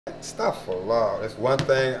Stuff for law. That's one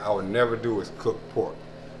thing I would never do is cook pork.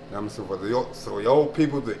 Now, I'm so for your old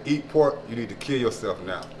people to eat pork, you need to kill yourself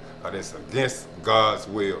now. Or it's against God's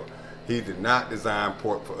will. He did not design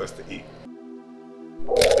pork for us to eat.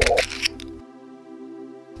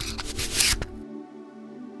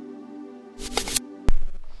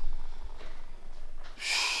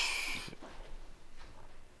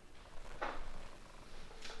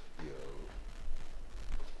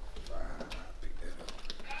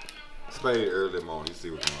 Spade early morning, you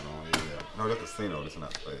see what's going on. Yeah. No, that's casino, that's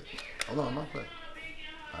not spade. Hold on, my play.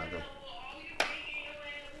 Alright, go.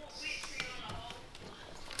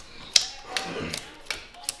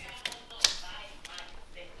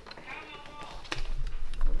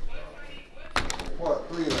 What,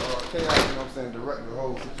 please, chaos, you know what I'm saying, direct the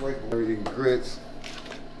whole situation. We're eating grits,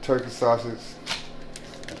 turkey sausage,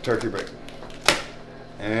 and turkey bacon.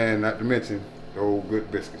 And not to mention, the old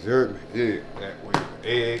good biscuits. You heard me? Yeah, that way.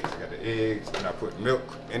 Eggs, I got the eggs, and I put milk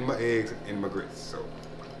in my eggs and in my grits. So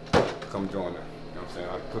come join them. You know what I'm saying?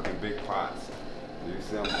 I'm cooking big pots. You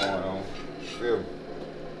see what's going on. Feel me?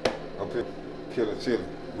 Up here, killer chili.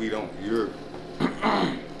 We don't, you heard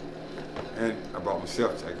me? And I brought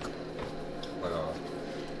myself jacket. But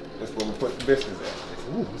that's where we put the biscuits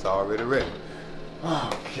at. Ooh, it's already ready.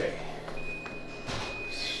 Okay.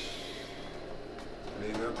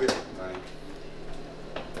 Leave it a bit, man.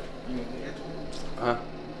 Huh?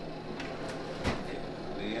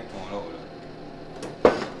 They ain't going over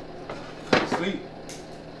there. Sleep.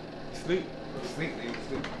 Sleep. Sleep, they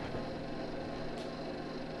sleep.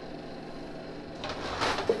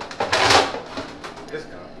 This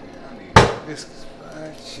guy, man, I need biscuits.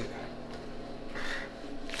 Right, shit.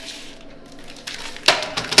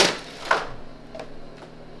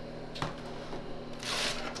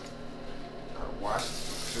 Gotta wash it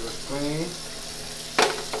till it's clean.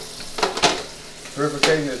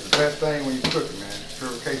 Purification is the best thing when you cook it, man.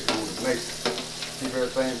 Purification is the nation. Keep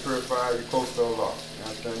everything purified, you're close to the law. You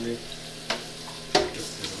understand me? This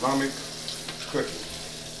is Islamic cooking.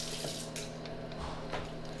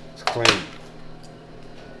 It's clean.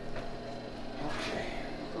 Okay.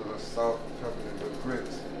 Put a little salt, pepper, and a little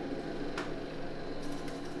grits.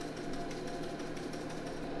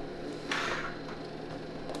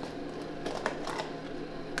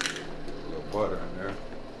 A little butter in there.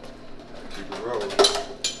 Keep it rolling.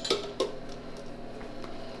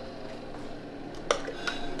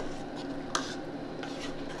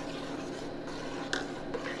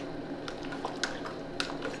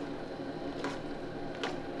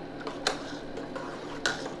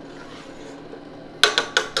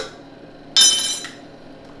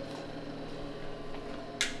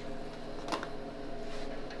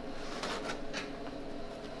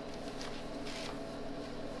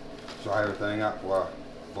 Dry everything out while I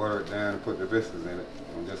butter it down and put the biscuits in it,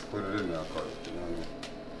 and just put it in there first. You know what I mean?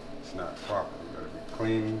 It's not proper. You gotta be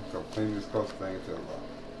clean. So clean this close thing to the bottom.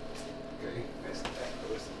 Okay, that's that.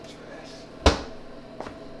 Goes in the trash.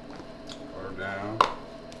 Butter down.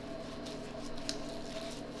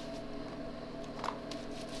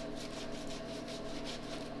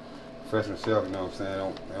 Fresh and shelf, you know what I'm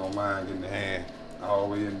saying? They don't mind getting the hand all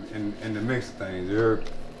the way in the mix of things. You heard?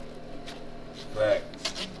 Back.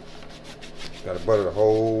 Gotta butter the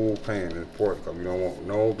whole pan. It's important because you don't want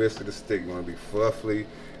no biscuit to stick. You want to be fluffy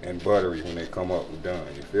and buttery when they come up and done.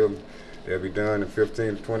 You feel me? They'll be done in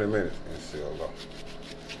 15 to 20 minutes. Inshallah.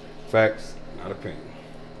 Facts, not opinion.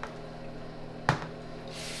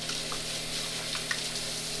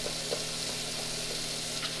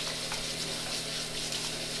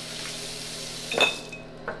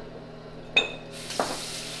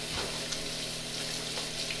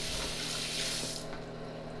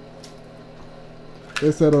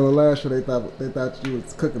 They said on the last show they thought you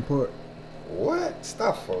was cooking pork. What?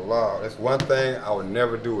 Stuff for law. That's one thing I would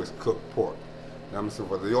never do is cook pork. Now, I'm so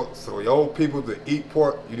for your old people to eat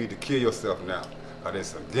pork, you need to kill yourself now. Or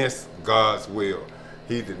it's against God's will.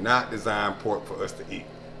 He did not design pork for us to eat.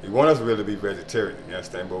 He wants us really to be vegetarian, you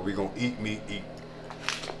understand? But we're gonna eat meat, eat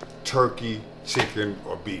turkey, chicken,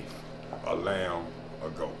 or beef, or lamb, or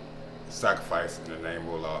goat. Sacrifice in the name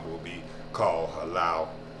of Allah will be called halal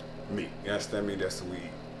meat. You understand me? That's what we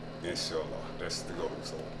eat. Inshallah. That's the goal.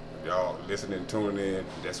 So y'all listening, tuning in,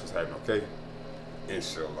 that's what's happening, okay?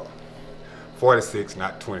 Inshallah. 46,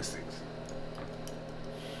 not 26.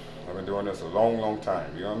 I've been doing this a long, long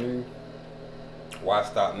time, you know what I mean? Why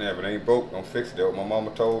stop now? If it ain't broke, don't fix it. That's what my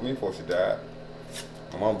mama told me before she died.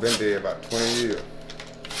 My mama been dead about 20 years.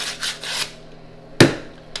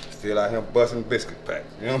 Still out here busting biscuit packs.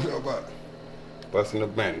 You know what I'm talking about? Busting the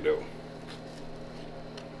bando.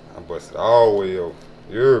 I busted all the way over.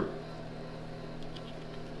 You're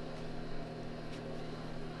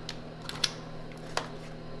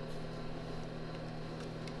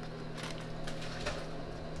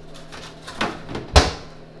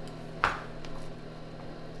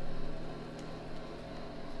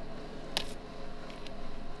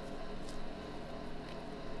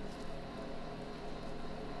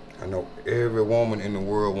know every woman in the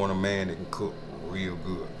world want a man that can cook real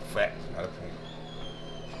good. Facts, not opinion.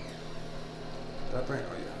 Did I paint?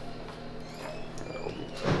 Oh yeah. I gotta open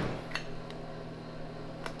it up.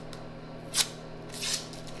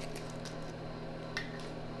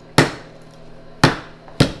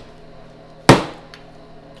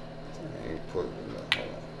 I ain't put it in there. Hold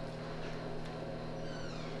on.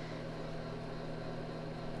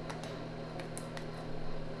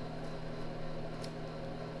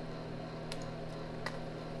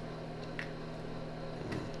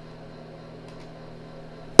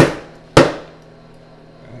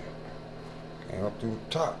 Came up through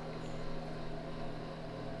the top.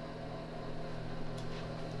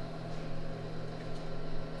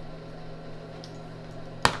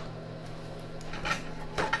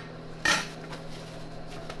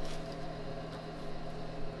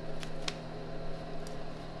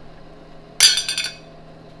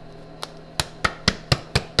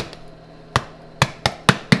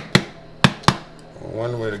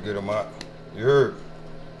 One way to get them out. You heard?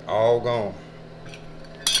 All gone.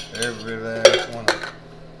 Every last one of them.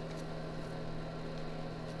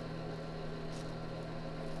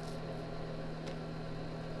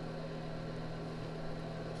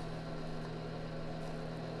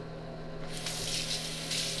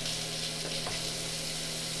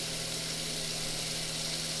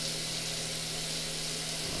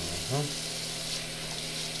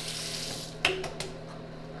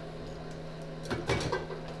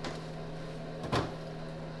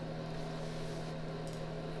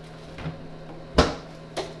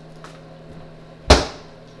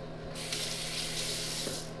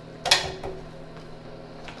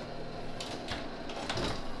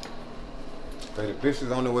 Okay, the fish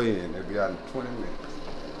is on the way in. They'll be out in 20 minutes.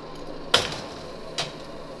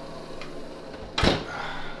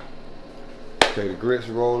 Okay, the grits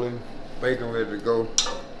rolling, bacon ready to go. I'm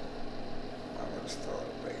gonna start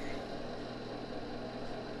the bacon.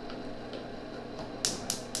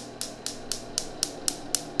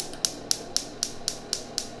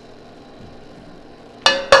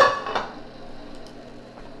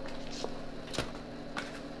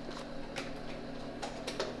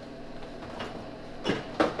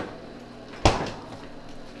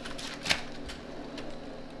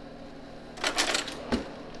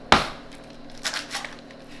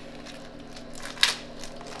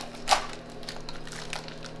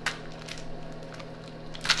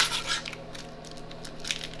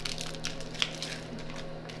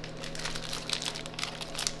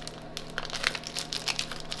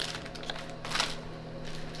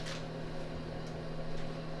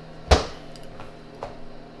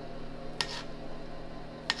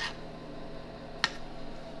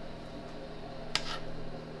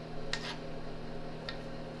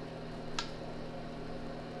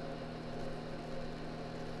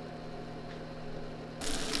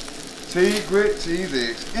 Cheese, grit, cheese,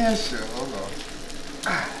 eggs, and sugar. Hold on.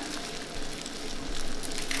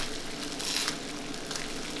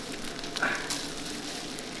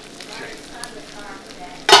 Okay.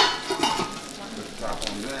 Put the top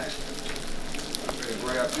on that. Okay,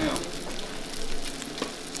 grab them.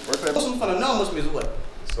 What's that? Muslim for the non-Muslim is what?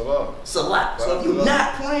 Salah. Salat. So if you're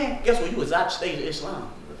not praying, guess what? You was out the stage of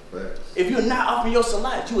Islam. If you're not offering your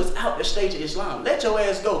salat, you was out the stage of Islam. Let your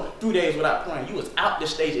ass go 3 days without praying. You was out the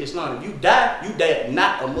stage of Islam. If you die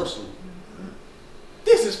not a Muslim.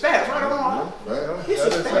 This is facts, right or wrong? This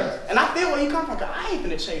is facts. And I feel where you come from, because I ain't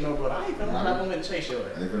finna chase no brother. I ain't finna I'm gonna chase your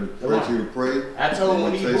ass. I ain't finna force you to pray. I told him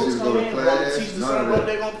when these books come in, brother, teach the son, brother,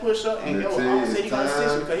 they gonna push up, and yo, I said he gonna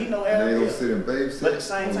assist me, because he know Arabic. They gonna sit and babysit. But at the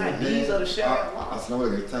same time, these are the shit I smell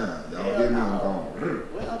like it's time. Y'all give me I'm gone.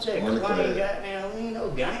 We don't check claim, goddamn, we ain't no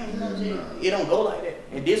gang, it don't go like that.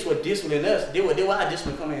 And this what discipline us, this what our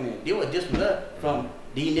discipline come in. This what discipline us from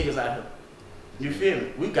these niggas out here. You feel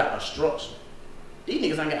me? We got a structure. These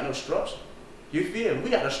niggas ain't got no structure. You feel me?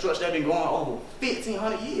 We got a structure that been going over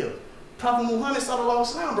 1,500 years. Prophet Muhammad sallallahu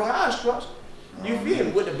alaihi wasallam brought our structure. You feel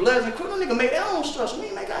me? With the Bloods and criminals, nigga made their own structure. We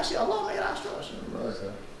ain't make our shit. Allah made our structure. Right,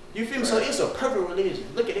 sir. You feel me? So it's a perfect religion.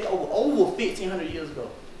 Look at it over 1,500 years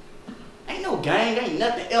ago. Ain't no gang, ain't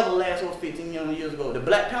nothing ever last over 1,500 years ago. The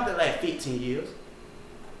Black Panther last 15 years.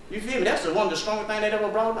 You feel me? That's one of the strongest things they ever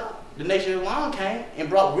brought about. The Nation of Islam came and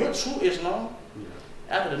brought real true Islam.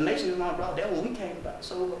 After the Nation of Islam brought that when we came about.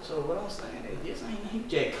 So what I'm saying is this ain't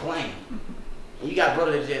just claim. And you got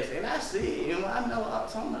brother that just, and I see it, you know, I know what I'm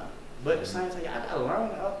talking about. But at the same time, I gotta learn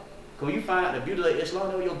it. When you find out the beauty of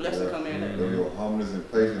Islam, know your blessing come in there. Your humbleness and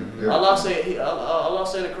patience. Allah said in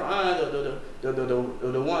the Quran,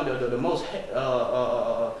 the most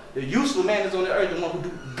the useful man is on the earth, the one who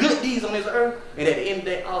do good deeds on this earth, and at the end of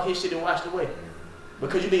the day, all his shit is washed away.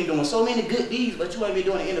 Because you've been doing so many good deeds, but you ain't been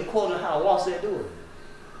doing it in the according to how Allah said do it.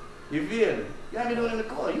 You feel me? You ain't been doing it in the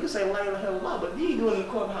according. You can say, well, I ain't hell Allah, but you ain't doing it in the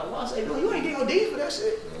according to how Allah said do it. You ain't getting no deeds for that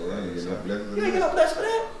shit. Yeah, you ain't getting no blessed for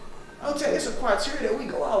that. I'm telling you, it's a criteria that we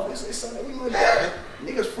go off. It's something that we must do.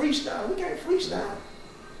 Niggas freestyle. We can't freestyle.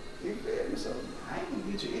 You feel me? So I ain't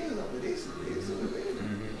gonna get your ears up with this.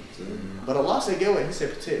 But Allah said, get what? He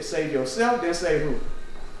said, protect, save yourself, then save who?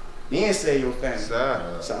 Then save your family.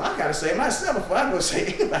 So I gotta save myself before I go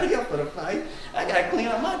save anybody else for the fight. I gotta clean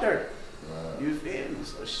up my dirt. You feel me?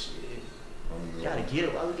 So shit. Gotta get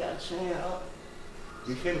it while we got a chance up.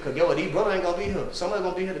 You feel me? Because get what? These brothers ain't gonna be here. Somebody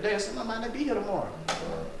gonna be here today and somebody might not be here tomorrow.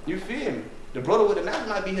 You feel me? The brother with the knife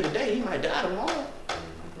might be here today, he might die tomorrow.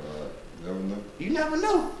 You never know. You never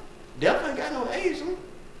know. Death ain't got no age, man.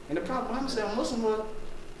 And the Prophet Muhammad said, Muslim will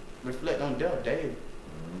reflect on death daily.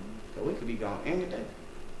 Because we could be gone any day.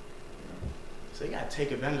 So you gotta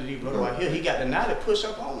take advantage of these brothers right here. He got the knife to push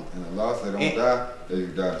up on him. And Allah said, don't die, then you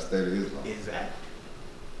die in the state of Islam. Exactly.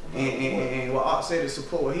 And what Art said to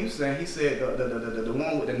support what he was saying, he said the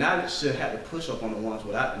one with the knowledge should have to push up on the ones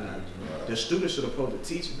without the knowledge. Right. The student should approach the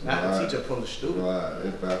teacher, not the teacher approach the student.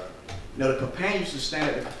 Right. No, the companion should stand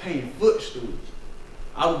at the companion foot student.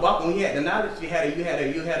 Abu Bakr, when he had the knowledge, you had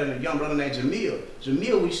a young brother named Jamil.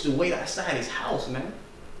 Jamil used to wait outside his house, man.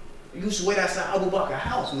 We used to wait outside Abu Bakr's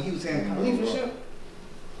house when he was in Khalifa.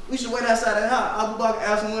 We used to wait outside the house. Abu Bakr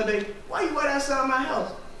asked him one day, why you wait outside my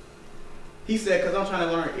house? He said, because I'm trying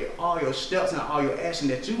to learn all your steps and all your action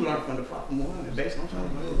that you learned from the Prophet Muhammad. Basically, I'm trying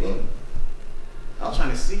to learn it. I was trying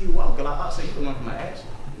to see you walk. Because I said, you can learn from my action.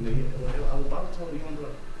 Abu Bakr told you, young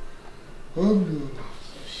brother.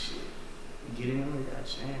 So shit. Get in there, you got a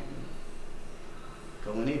chance.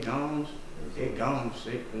 Because when it gone,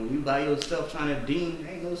 shit. And when you by yourself trying to deem,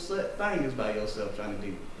 ain't no such thing as by yourself trying to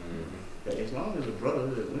deem. But as long as a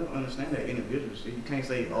brotherhood, we don't understand that individual shit. You can't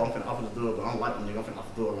say, oh, I'm finna offer the door, but I don't like them nigga, I'm finna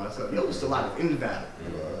offer the door myself. Yo, it's a lot of invalid.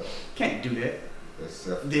 Can't do that.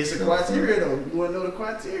 There's a criteria though. You wanna know the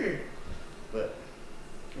criteria. But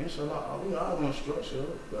inshallah, we all gonna structure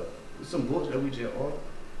up. But there's some books that we just order.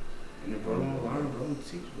 And the brother wanna learn, brother wanna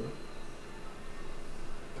teach, bro.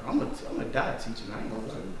 I'm a die teacher, I ain't gonna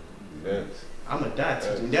lie. I'm a die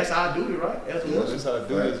teacher. That's how I do it, right? That's how I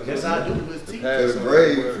do it. That's how I do it with teaching. To the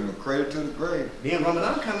grave, from the cradle to the grave. Then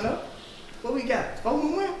Ramadan coming up. What we got? 4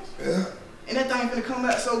 more months? Yeah. And that thing finna come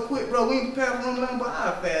back so quick, bro. We ain't prepared for Ramadan, but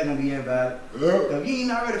our fast gonna be invalid. If you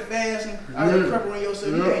ain't already fasting, already preparing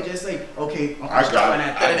yourself, you can't just say, okay, I'm starting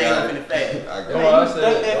at 30 days, I'm finna fast. That's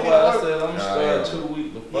why I said I'm gonna start 2 weeks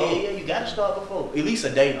before. Yeah, you gotta start before. At least a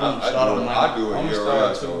day before you start on Monday. I do it year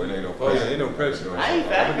round, so it ain't no pressure. Ain't no pressure. I ain't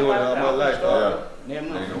fasting. I've been doing it all my life. Ain't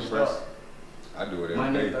no pressure. I do it every day.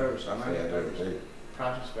 Monday, Thursday.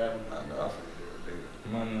 Practice fasting. I know, I feel it every day.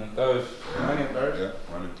 Monday and Thursday. Monday and Thursday? Yeah,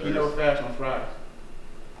 Monday and Thursday. He never fast on Friday.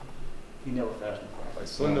 He never fast on Friday. Like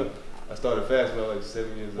Sunnah, I started fasting when I was like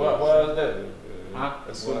 7 years old. Why is that? Huh?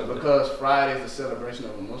 That's because Friday is a celebration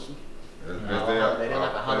of a Muslim. They're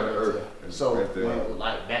like a holiday. So when,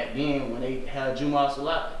 like back then, when they had Jumu'ah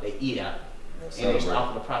Salat, they eat out. And they used to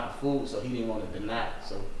offer the proper food, so he didn't want to deny it.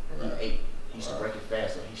 So he ate. He used to break it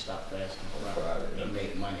fast, so he stopped fasting on Friday. He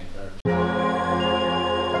made money in Thursday.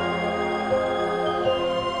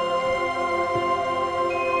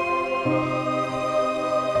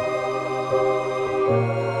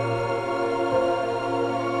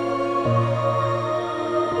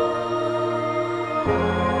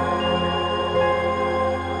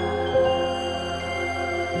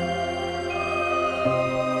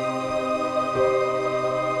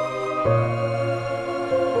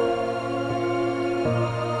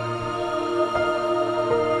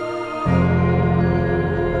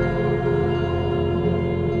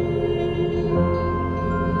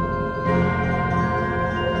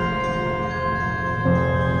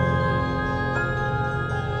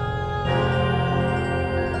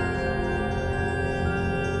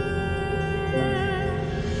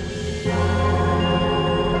 Yeah.